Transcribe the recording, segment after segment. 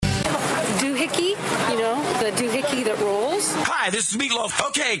doohickey, the doohickey that rolls. Hi, this is Meatloaf.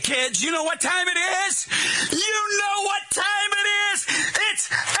 Okay, kids, you know what time it is? You know what time it is? It's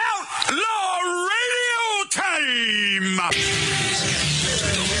Outlaw Radio time!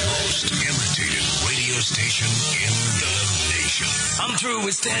 The most imitated radio station in the nation. I'm through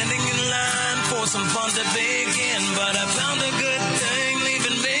with standing in line for some fun to begin, but I found a good thing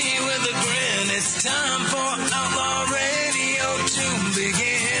leaving me with a grin. It's time for Outlaw Radio to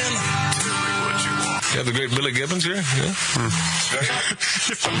begin. Tell me what you want. You have the great Billy Gibbons here? Yeah.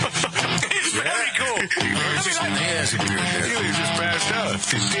 It's very cool. He just passed out.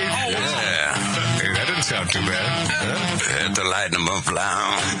 Yeah. Hey, that didn't sound too bad. Had to lighten them up,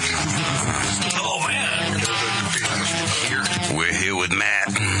 fly. Oh, man. We're here with Matt.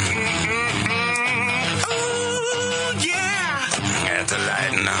 Oh, yeah. Had to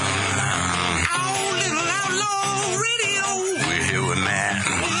lighten up. Oh, little Outlaw Radio. We're here with Matt.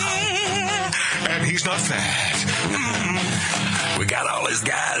 And he's not fat. We got all these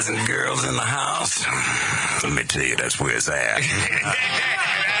guys and girls in the house. Let me tell you, that's where it's at.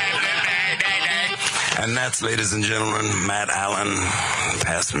 And that's, ladies and gentlemen, Matt Allen.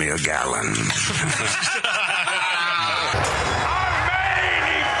 Pass me a gallon.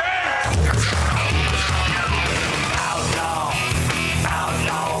 Outlaw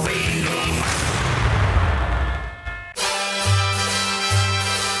Radio.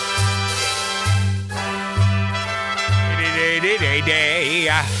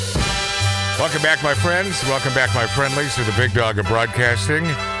 Welcome back, my friends. Welcome back, my friendlies, to the Big Dog of Broadcasting.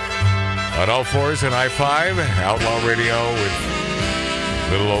 On all fours and I-5, Outlaw Radio with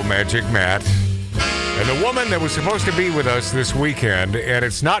little old Magic Matt. And the woman that was supposed to be with us this weekend, and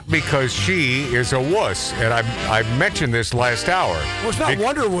it's not because she is a wuss, and I've mentioned this last hour. Well, it's not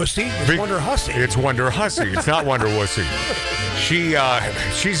Wonderhussy, it's Wonderhussy. It's Wonderhussy. It's not Wonderwussy.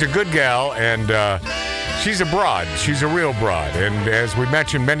 She's a good gal, and she's a broad. She's a real broad. And as we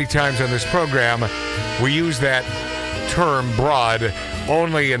mentioned many times on this program, we use that term broad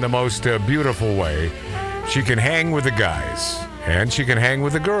only in the most beautiful way. She can hang with the guys, and she can hang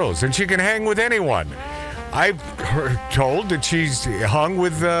with the girls, and she can hang with anyone. I've told that she's hung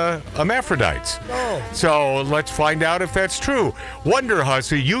with hermaphrodites. Oh. So let's find out if that's true.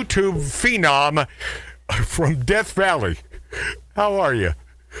 Wonderhussy, YouTube phenom from Death Valley. How are you?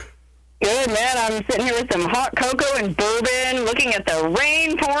 Good, man. I'm sitting here with some hot cocoa and bourbon, looking at the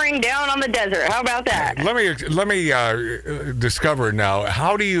rain pouring down on the desert. How about that? Let me discover now.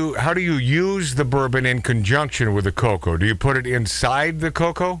 How do you use the bourbon in conjunction with the cocoa? Do you put it inside the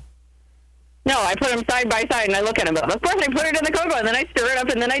cocoa? No, I put them side by side and I look at them. But of course, I put it in the cocoa and then I stir it up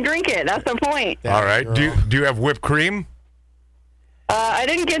and then I drink it. That's the point. All right. Do you have whipped cream? I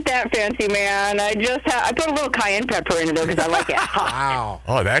didn't get that fancy, man. I put a little cayenne pepper in it though because I like it hot. Wow.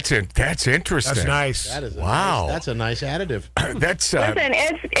 Oh, that's interesting. That's nice. That is Wow. That's a nice additive. That's Listen,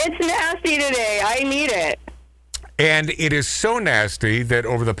 it's nasty today. I need it. And it is so nasty that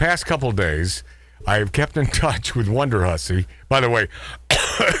over the past couple days, I have kept in touch with Wonderhussy. By the way,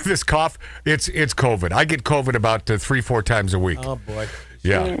 this cough, it's COVID. I get COVID about 3-4 times a week. Oh, boy.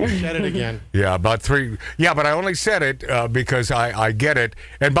 Yeah. Said it again. Yeah, about 3. Yeah, but I only said it because I get it.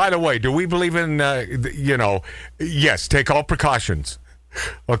 And by the way, do we believe in, yes, take all precautions.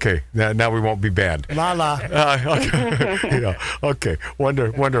 Okay, now we won't be banned. La. Okay. Yeah, okay.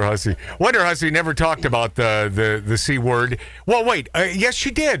 Wonderhussy. Wonderhussy never talked about the C word. Well, wait. Yes, she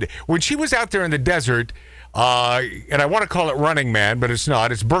did. When she was out there in the desert, and I want to call it Running Man, but it's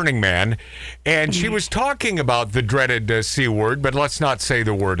not. It's Burning Man. And she was talking about the dreaded C word, but let's not say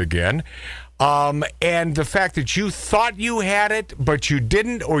the word again. And the fact that you thought you had it, but you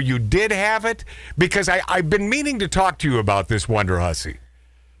didn't, or you did have it, because I've been meaning to talk to you about this, Wonderhussy.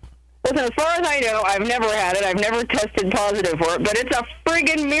 Listen, as far as I know, I've never had it. I've never tested positive for it, but it's a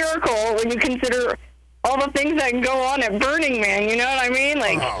friggin' miracle when you consider all the things that can go on at Burning Man, you know what I mean?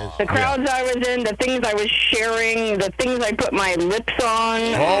 Like, the crowds I was in, the things I was sharing, the things I put my lips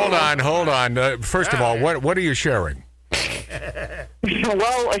on. Hold on. First of all, what are you sharing?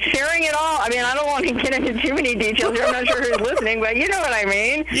 Well, sharing it all, I mean, I don't want to get into too many details here. I'm not sure who's listening, but you know what I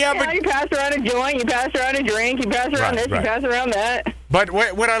mean. Yeah, but you pass around a joint, you pass around a drink, you pass around you pass around that. But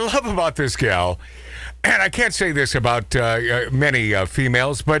what I love about this gal, and I can't say this about many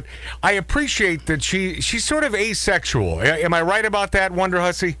females, but I appreciate that she's sort of asexual. Am I right about that,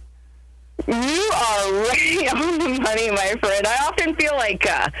 Wonderhussy? You are right on the money, my friend. I often feel like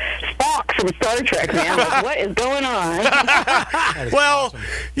Spock from Star Trek, man. Like, what is going on? Well, awesome.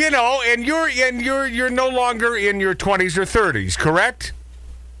 And you're no longer in your 20s or 30s, correct?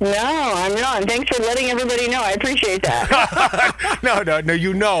 No, I'm not. And thanks for letting everybody know. I appreciate that. No.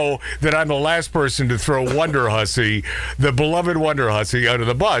 You know that I'm the last person to throw Wonderhussy, the beloved Wonderhussy, under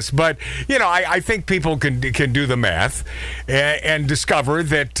the bus. But I think people can do the math and discover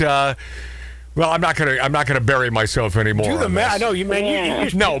that. Well, I'm not gonna bury myself anymore. Do the math. I know you, man.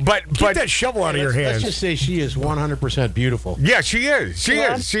 But get that shovel out of your hands. Let's just say she is 100% beautiful. Yeah, she is. She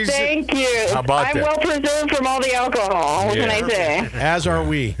is. Thank you. How about I'm that? well preserved from all the alcohol. What can I say? As are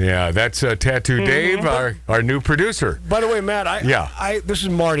we. Yeah, that's Tattoo Dave, our new producer. By the way, Matt, this is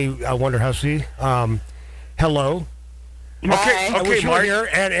Marty Wonderhussy. Hello. Hi. I wish you were Marty. here.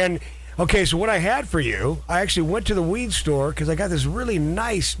 And okay, so what I had for you, I actually went to the weed store because I got this really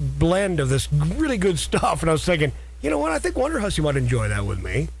nice blend of this really good stuff, and I was thinking, you know what? I think Wonderhussy might enjoy that with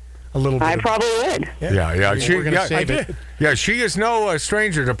me a little bit. I probably would. Yeah. We're going to save it. Yeah, she is no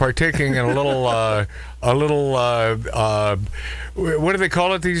stranger to partaking in a little, what do they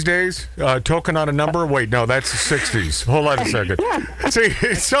call it these days? Token on a number? Wait, no, that's the 60s. Hold on a second. See,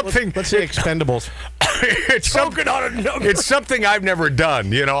 it's something. Let's say Expendables. It's something I've never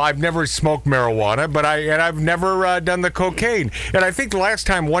done. I've never smoked marijuana, but I've never done the cocaine. And I think the last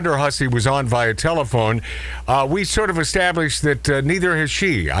time Wonderhussy was on via telephone, we sort of established that neither has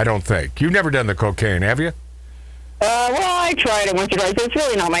she. I don't think you've never done the cocaine, have you? Well, I tried it once or twice, so it's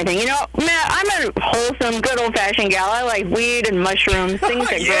really not my thing. Matt, I'm a wholesome, good old-fashioned gal. I like weed and mushrooms, things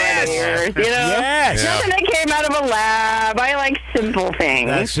that grow out of ears, Yes. Nothing that came out of a lab. I like simple things.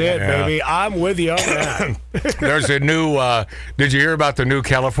 That's it, baby. I'm with you on that. There's a new, did you hear about the new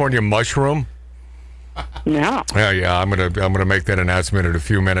California mushroom? No. Yeah. I'm gonna make that announcement in a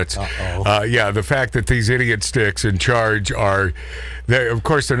few minutes. The fact that these idiot sticks in charge are, of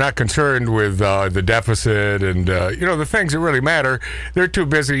course, they're not concerned with the deficit and the things that really matter. They're too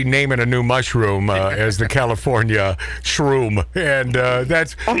busy naming a new mushroom as the California shroom, and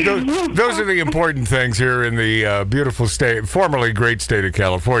those are the important things here in the beautiful state, formerly great state of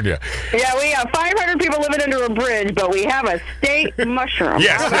California. Yeah, we have 500 people living under a bridge, but we have a state mushroom.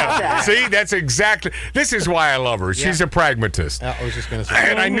 Yes, How about that? see, that's exactly. This is why I love her. She's a pragmatist. I was just going to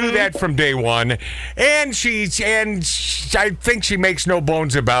say. And I knew that from day one. And I think she makes no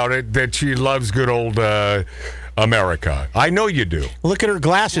bones about it that she loves good old America. I know you do. Look at her I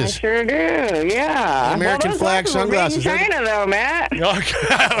glasses. sure do, yeah. American those flag glasses were made in sunglasses. China, though, Matt.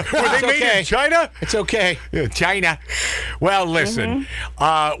 Were they made in China? It's okay. Yeah, China. Well, listen,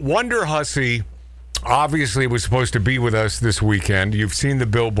 Wonderhussy obviously was supposed to be with us this weekend. You've seen the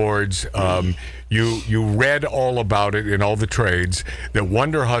billboards. You read all about it in all the trades that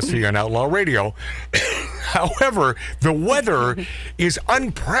Wonderhussy on Outlaw Radio. However, the weather is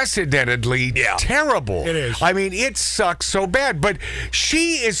unprecedentedly terrible. It is. I mean, it sucks so bad. But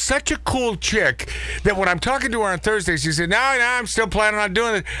she is such a cool chick that when I'm talking to her on Thursday, she said, no, I'm still planning on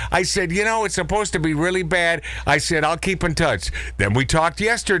doing it. I said, it's supposed to be really bad. I said, I'll keep in touch. Then we talked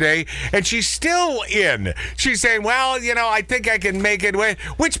yesterday, and she's still in. She's saying, well, I think I can make it.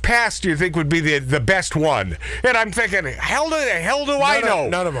 Which pass do you think would be the best one? And I'm thinking, hell do I know?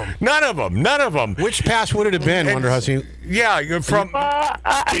 None of them. None of them. Which pass would it have been, Wonderhussy? Yeah, you're from. I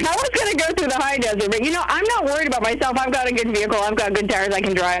was going to go through the high desert, but I'm not worried about myself. I've got a good vehicle. I've got good tires. I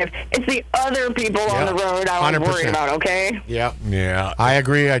can drive. It's the other people on the road I was 100%. worried about, okay? Yeah. I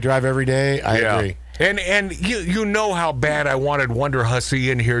agree. I drive every day. I agree. And you know how bad I wanted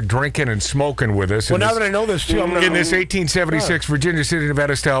Wonderhussy in here drinking and smoking with us. Well, now that I know this, too, I'm going in this 1876 Virginia City,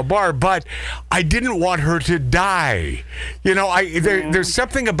 Nevada style bar, but I didn't want her to die. There's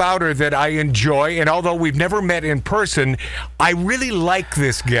something about her that I enjoy, and although we've never met in person, I really like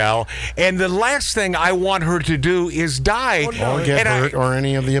this gal. And the last thing I want her to do is die, Or get hurt or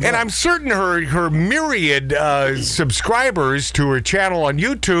any of the above. And I'm certain her myriad subscribers to her channel on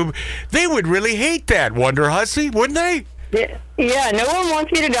YouTube, they would really hate that, Wonderhussy, wouldn't they? Yeah, no one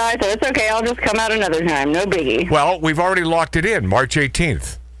wants me to die, so it's okay. I'll just come out another time. No biggie. Well, we've already locked it in, March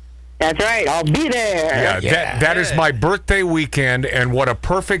 18th. That's right. I'll be there. Yeah, that is my birthday weekend, and what a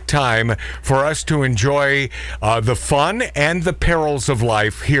perfect time for us to enjoy the fun and the perils of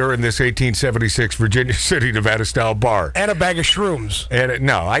life here in this 1876 Virginia City, Nevada style bar. And a bag of shrooms. And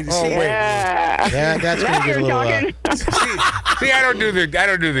Yeah, that's going to get a little. See, I don't do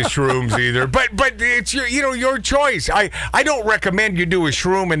the shrooms either. But it's your choice. I don't recommend you do a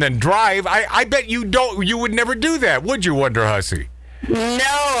shroom and then drive. I bet you would never do that, would you, Wonderhussy?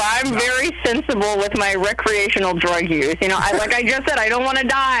 No, I'm very sensible with my recreational drug use. You know, like I just said, I don't want to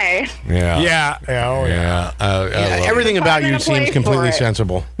die. Yeah. Yeah. Oh, yeah. Everything about you seems completely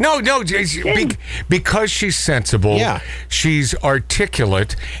sensible. No, because she's sensible. Yeah. She's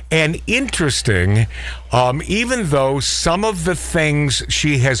articulate and interesting. Even though some of the things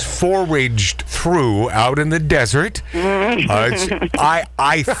she has foraged through out in the desert,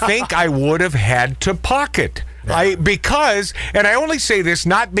 I think I would have had to pocket. And I only say this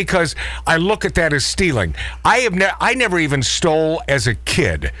not because I look at that as stealing. I never even stole as a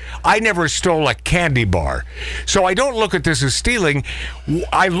kid. I never stole a candy bar. So I don't look at this as stealing.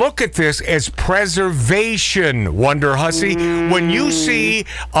 I look at this as preservation, Wonderhussy. When you see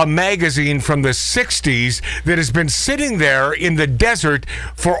a magazine from the 60s that has been sitting there in the desert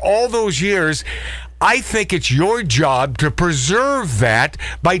for all those years, I think it's your job to preserve that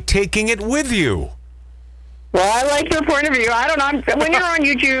by taking it with you. Well, I like your point of view. I don't know. When you're on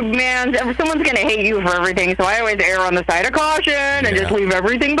YouTube, man, someone's going to hate you for everything. So I always err on the side of caution and just leave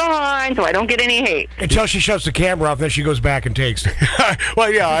everything behind so I don't get any hate. Until she shuts the camera off, then she goes back and takes it.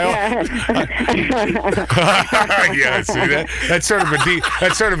 Well, yeah. Yeah, see that? That's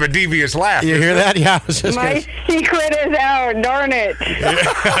sort of a devious laugh. You hear that? Yeah. My secret is out. Darn it.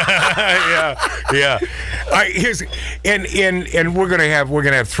 Yeah. All right, and we're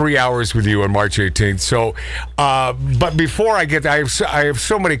gonna have 3 hours with you on March 18th. So, but before I get, I have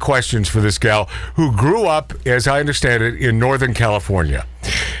so many questions for this gal who grew up, as I understand it, in Northern California.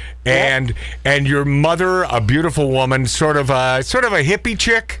 And your mother, a beautiful woman, sort of a hippie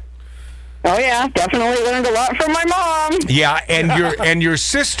chick. Oh yeah, definitely learned a lot from my mom. Yeah, and your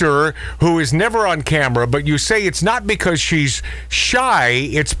sister, who is never on camera, but you say it's not because she's shy,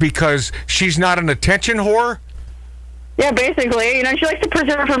 it's because she's not an attention whore? Yeah, basically. You know, she likes to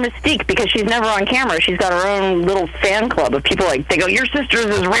preserve her mystique because she's never on camera. She's got her own little fan club of people they go, your sister's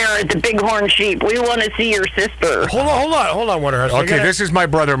as rare as the bighorn sheep. We want to see your sister. Hold on, Wonderhussy. Okay, this is my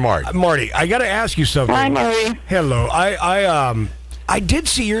brother, Marty, I got to ask you something. Hi, Marty. Hello. I did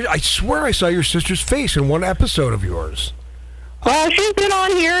see I swear I saw your sister's face in one episode of yours. Well, she's been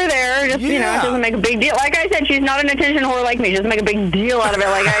on here or there. Just, you know, it doesn't make a big deal. Like I said, she's not an attention whore like me. She doesn't make a big deal out of it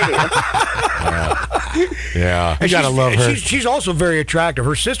like I do. Yeah. You gotta love her. She's also very attractive.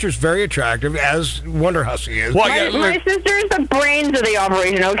 Her sister's very attractive, as Wonderhussy is. Well, my sister's the brains of the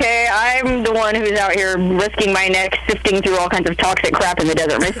operation, okay? I'm the one who's out here risking my neck, sifting through all kinds of toxic crap in the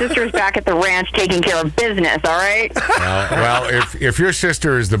desert. My sister's back at the ranch taking care of business, all right? Well, if your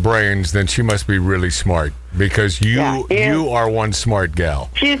sister is the brains, then she must be really smart. Because you are one smart gal.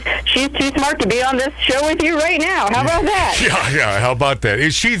 She's too smart to be on this show with you right now. How about that? Yeah. How about that?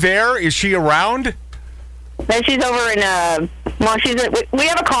 Is she there? Is she around? Then she's over in we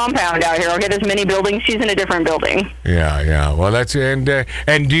have a compound out here. Okay, there's many buildings. She's in a different building. Yeah. Well, that's and do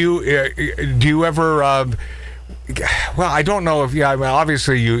you ever? Well, I don't know if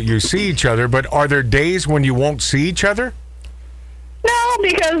obviously you see each other, but are there days when you won't see each other? No,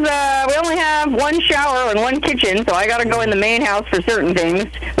 because we only have one shower and one kitchen, so I got to go in the main house for certain things.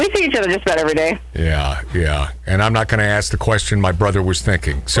 We see each other just about every day. Yeah. And I'm not going to ask the question my brother was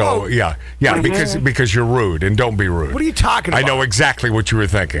thinking. So, because you're rude, and don't be rude. What are you talking about? I know exactly what you were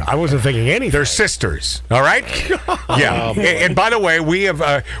thinking. I wasn't thinking anything. They're sisters, all right? Yeah. And by the way,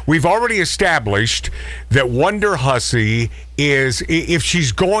 we've already established that Wonderhussy is, if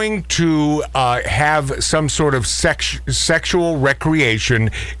she's going to have some sort of sexual recreation,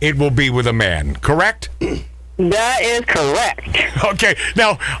 it will be with a man, correct? That is correct. Okay.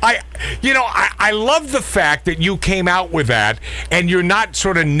 Now, I love the fact that you came out with that, and you're not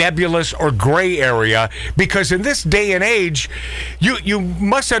sort of nebulous or gray area, because in this day and age, you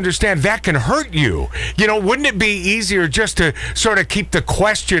must understand that can hurt you. Wouldn't it be easier just to sort of keep the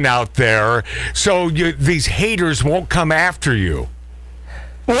question out there so these haters won't come after you?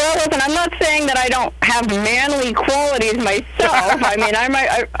 Well, listen, I'm not saying that I don't have manly qualities myself. I mean, I'm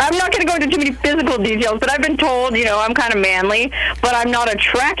not going to go into too many physical details, but I've been told, I'm kind of manly, but I'm not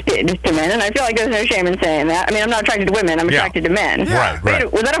attracted to men, and I feel like there's no shame in saying that. I mean, I'm not attracted to women. I'm attracted to men. Right.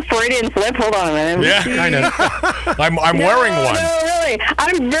 Wait, was that a Freudian slip? Hold on a minute. Yeah, kind of. I'm wearing one. No, really.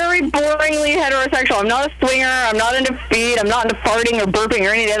 I'm very boringly heterosexual. I'm not a swinger. I'm not into feet. I'm not into farting or burping or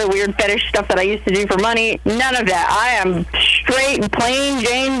any of the other weird fetish stuff that I used to do for money. None of that. I am straight, plain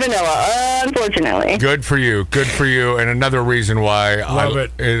Jane vanilla, unfortunately. Good for you. And another reason why love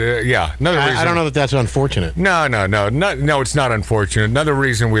it. Another reason. I don't know that that's unfortunate. No, it's not unfortunate. Another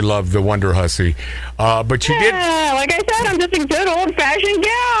reason we love the Wonderhussy. But you did. Like I said, I'm just a good old-fashioned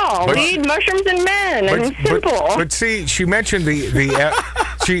gal. Weed, mushrooms, and men. And simple. But see, she mentioned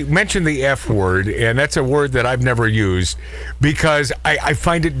she mentioned the F word, and that's a word that I've never used because I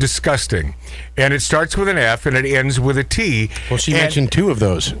find it disgusting. And it starts with an F and it ends with a T. Well, she mentioned two of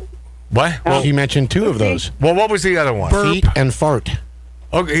those. What? Well, she mentioned two of those. Well, what was the other one? Feet and fart.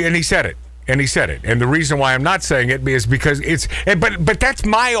 Okay, and he said it. And the reason why I'm not saying it is because it's... But that's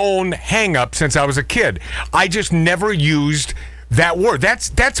my own hang-up since I was a kid. I just never used that word.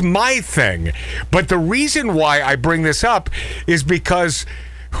 That's my thing. But the reason why I bring this up is because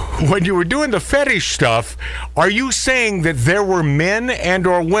when you were doing the fetish stuff, are you saying that there were men and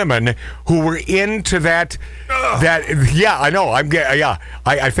or women who were into that? Yeah, I know. I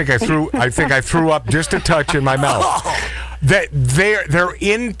think I threw up just a touch in my mouth. That they're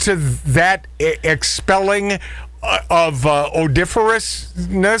into that expelling of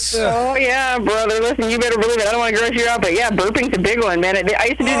odoriferousness. Oh yeah, brother. Listen, you better believe it. I don't want to gross you out, but yeah, burping's a big one, man. I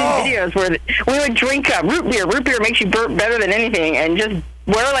used to do these videos where we would drink root beer. Root beer makes you burp better than anything, and just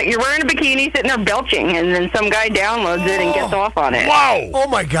you're wearing a bikini, sitting there belching, and then some guy downloads it and gets off on it. Wow! Oh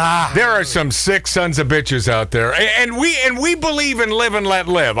my God! There are some sick sons of bitches out there, and we believe in live and let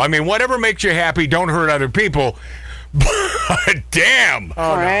live. I mean, whatever makes you happy, don't hurt other people. Damn.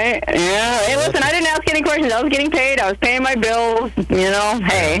 All right. Yeah. Hey, listen, I didn't ask any questions. I was getting paid. I was paying my bills.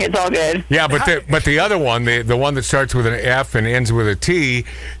 Hey, it's all good. Yeah, but the other one, the one that starts with an F and ends with a T,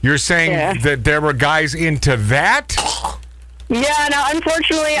 you're saying that there were guys into that? Yeah, no,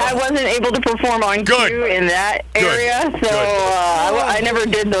 unfortunately, I wasn't able to perform on cue in that area, so I never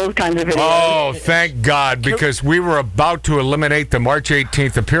did those kinds of videos. Oh, thank God, because we were about to eliminate the March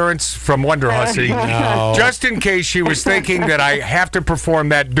 18th appearance from Wonderhussy, just in case she was thinking that I have to perform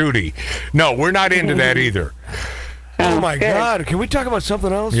that duty. No, we're not into that either. Oh my God! Can we talk about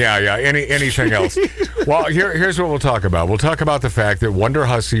something else? Yeah. Anything else? Well, here's what we'll talk about. We'll talk about the fact that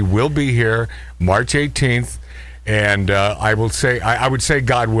Wonderhussy will be here March 18th. And I would say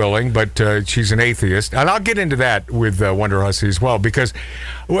God willing, but she's an atheist. And I'll get into that with Wonderhussy as well, because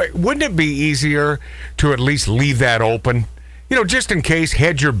wouldn't it be easier to at least leave that open? Just in case,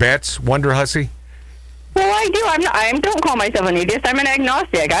 hedge your bets, Wonderhussy? Well, I do. I don't call myself an atheist. I'm an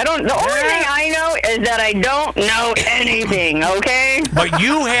agnostic. The only thing I know is that I don't know anything, okay? But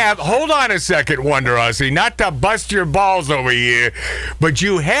you have, hold on a second, Wonderhussy, not to bust your balls over here, but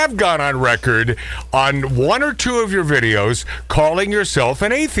you have gone on record on one or two of your videos calling yourself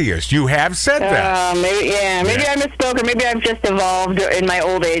an atheist. You have said that. Maybe I misspoke, or maybe I've just evolved in my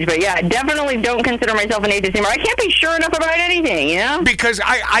old age. But yeah, I definitely don't consider myself an atheist anymore. I can't be sure enough about anything, Because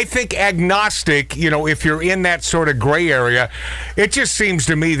I think agnostic, if you're in that sort of gray area, it just seems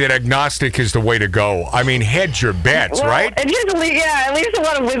to me that agnostic is the way to go. I mean, hedge your bets, right? It leaves a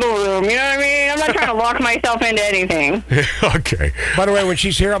lot of wiggle room. You know what I mean? I'm not trying to lock myself into anything. Okay. By the way, when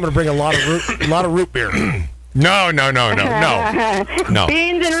she's here, I'm going to bring a lot of root beer. No.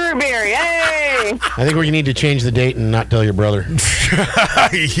 Beans and root beer, yay! I think we need to change the date and not tell your brother.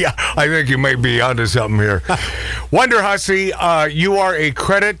 Yeah, I think you may be onto something here. Wonderhussy, you are a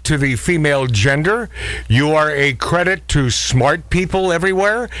credit to the female gender. You are a credit to smart people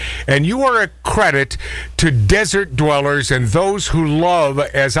everywhere. And you are a credit to desert dwellers and those who love,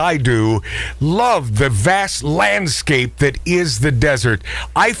 as I do, the vast landscape that is the desert.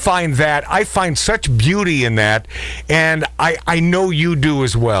 I find such beauty in that, and I know you do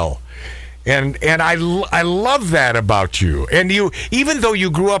as well. And I love that about you. And you, even though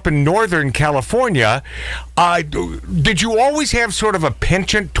you grew up in Northern California, did you always have sort of a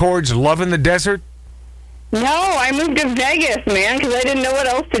penchant towards loving the desert? No, I moved to Vegas, man, because I didn't know what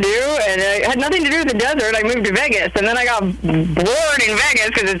else to do, and it had nothing to do with the desert. I moved to Vegas, and then I got bored in Vegas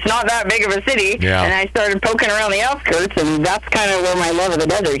because it's not that big of a city, and I started poking around the outskirts, and that's kind of where my love of the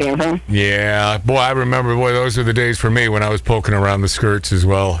desert came from. Yeah, boy, I remember, those are the days for me when I was poking around the skirts as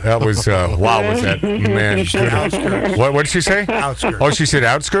well. That was, wow, was that, man. What did she say? Outskirts. Oh, she said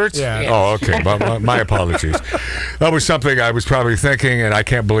outskirts? Yeah. Oh, okay, my apologies. That was something I was probably thinking, and I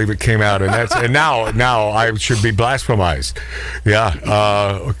can't believe it came out, and now I should be blasphemized.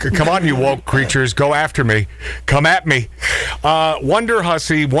 Yeah. Come on, you woke creatures. Go after me. Come at me.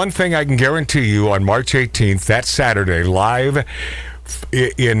 Wonderhussy, one thing I can guarantee you on March 18th, that Saturday, live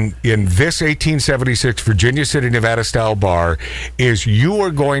in this 1876 Virginia City, Nevada style bar, is you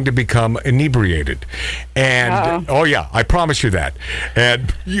are going to become inebriated. And oh yeah, I promise you that.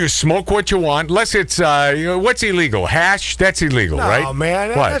 And you smoke what you want, unless it's what's illegal? Hash? That's illegal, right? Oh man,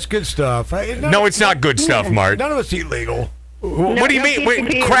 what? That's good stuff. No, it's not good stuff, Mart. None of us eat legal. What do you no mean? Wait,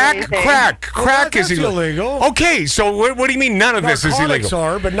 PCP or crack anything. is that's illegal. Okay, so what do you mean none of this is Narcotics illegal?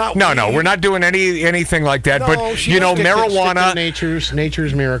 are, but not No, weed. we're not doing anything like that. No, but she you know, was- marijuana.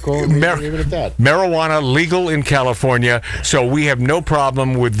 Nature's miracle. Leave it at that. Marijuana legal in California, so we have no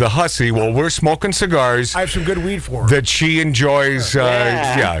problem with the hussy. Well, we're smoking cigars I have some good weed for her. that she enjoys.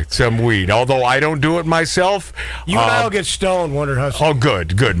 Some weed. Although I don't do it myself. You and I will get stoned, Wonderhussy. Oh,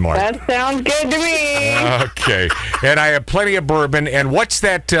 good, Mark. That sounds good to me. Okay, and I have plenty of bourbon. And what's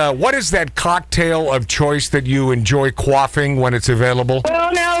that? What is that cocktail of choice that you enjoy quaffing when it's available?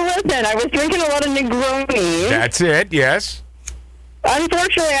 Well, now listen, I was drinking a lot of Negronis. That's it. Yes.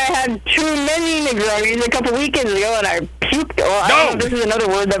 Unfortunately, I had too many Negronis a couple weekends ago, and I puked. Well, I don't know if this is another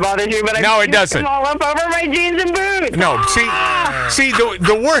word that bothers you, but I No, it puked doesn't. them all up over my jeans and boots. No. See,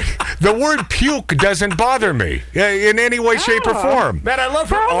 the word puke doesn't bother me in any way, shape, or form. Man, I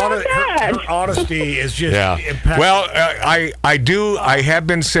love her, How about that? her honesty is just Yeah. impeccable. Well, I have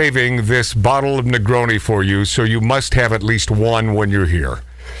been saving this bottle of Negroni for you, so you must have at least one when you're here.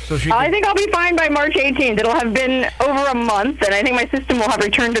 So she I think I'll be fine by March 18th. It'll have been over a month, and I think my system will have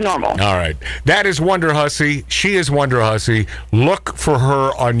returned to normal. All right. That is Wonderhussy. She is Wonderhussy. Look for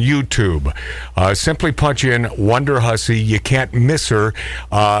her on YouTube. Simply punch in Wonderhussy. You can't miss her.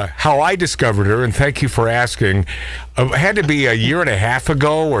 How I discovered her, and thank you for asking, it had to be a year and a half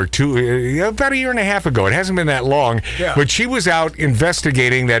ago or two, about a year and a half ago. It hasn't been that long. Yeah. But she was out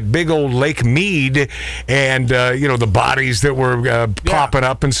investigating that big old Lake Mead and, the bodies that were popping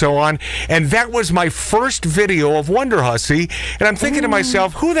up and so on. And that was my first video of Wonderhussy. And I'm thinking to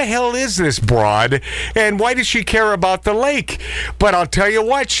myself, who the hell is this broad? And why does she care about the lake? But I'll tell you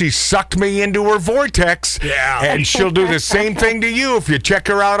what, she sucked me into her vortex. Yeah. And she'll do the same thing to you if you check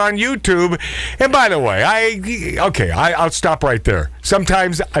her out on YouTube. And by the way, I'll stop right there.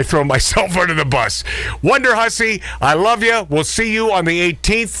 Sometimes I throw myself under the bus. Wonderhussy, I love you. We'll see you on the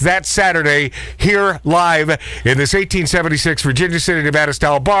 18th, that Saturday, here live in this 1876 Virginia City, Nevada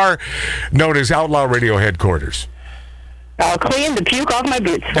style bar known as Outlaw Radio headquarters. I'll clean the puke off my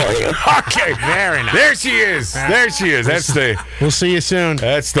boots for you. Okay, very nice. There she is. We'll see you soon.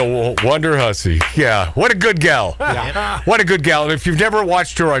 That's the Wonderhussy. Yeah, what a good gal. What a good gal. And if you've never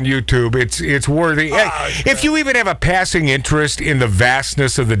watched her on YouTube, it's worthy. If you even have a passing interest in the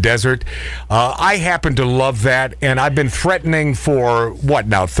vastness of the desert, I happen to love that, and I've been threatening for,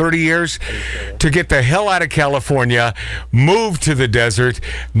 30 years? To get the hell out of California, move to the desert,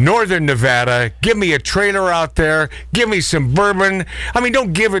 northern Nevada, give me a trailer out there, give me some bourbon. I mean,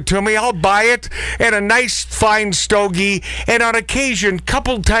 don't give it to me. I'll buy it. And a nice, fine stogie. And on occasion,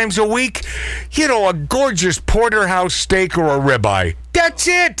 couple times a week, a gorgeous porterhouse steak or a ribeye. That's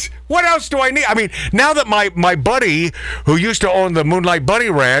it. What else do I need? I mean, now that my buddy, who used to own the Moonlight Bunny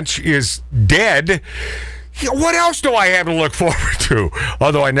Ranch, is dead, what else do I have to look forward to?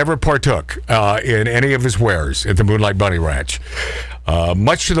 Although I never partook in any of his wares at the Moonlight Bunny Ranch.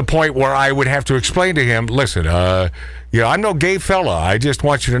 Much to the point where I would have to explain to him, listen, I'm no gay fella. I just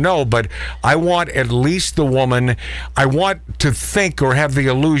want you to know, but I want at least the woman, I want to think or have the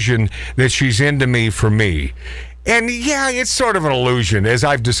illusion that she's into me for me. And yeah, it's sort of an illusion, as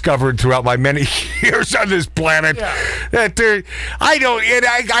I've discovered throughout my many years on this planet. That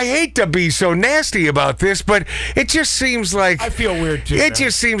I hate to be so nasty about this, but it just seems like I feel weird too. It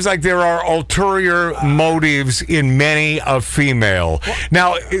just seems like there are ulterior motives in many a female.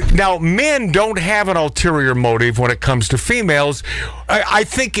 Now, men don't have an ulterior motive when it comes to females. I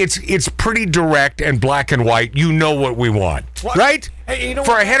think it's pretty direct and black and white. You know what we want, right? Hey,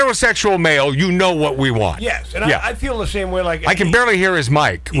 For a heterosexual male, you know what we want. Yes, and I feel the same way. Like I can barely hear his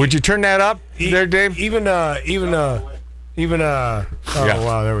mic. Would you turn that up there, Dave?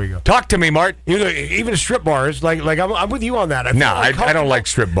 Wow, there we go. Talk to me, Mart. Even strip bars, like I'm with you on that. I don't like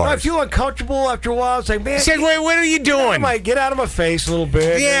strip bars. I feel uncomfortable after a while. It's like, man, Say, wait, what are you doing? Get out of my face a little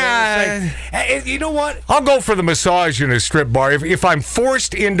bit. Yeah. And it's like, hey, you know what? I'll go for the massage in a strip bar. If I'm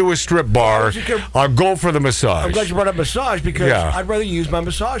forced into a strip bar, I'll go for the massage. I'm glad you brought up massage because I'd rather use my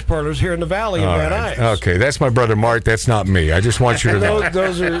massage parlors here in the valley in Van Nuys. Okay, that's my brother Mart. That's not me. I just want you to know.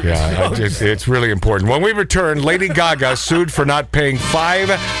 Those are it's really important. When we return, Lady Gaga sued for not paying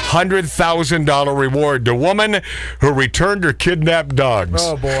 $500,000 reward to woman who returned her kidnapped dogs.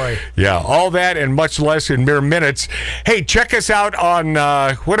 Oh boy. Yeah, all that and much less in mere minutes. Hey, check us out on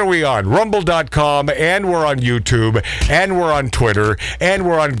what are we on? Rumble.com, and we're on YouTube, and we're on Twitter, and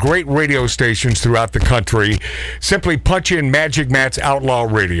we're on great radio stations throughout the country. Simply punch in Magic Matt's Outlaw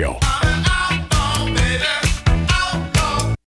Radio.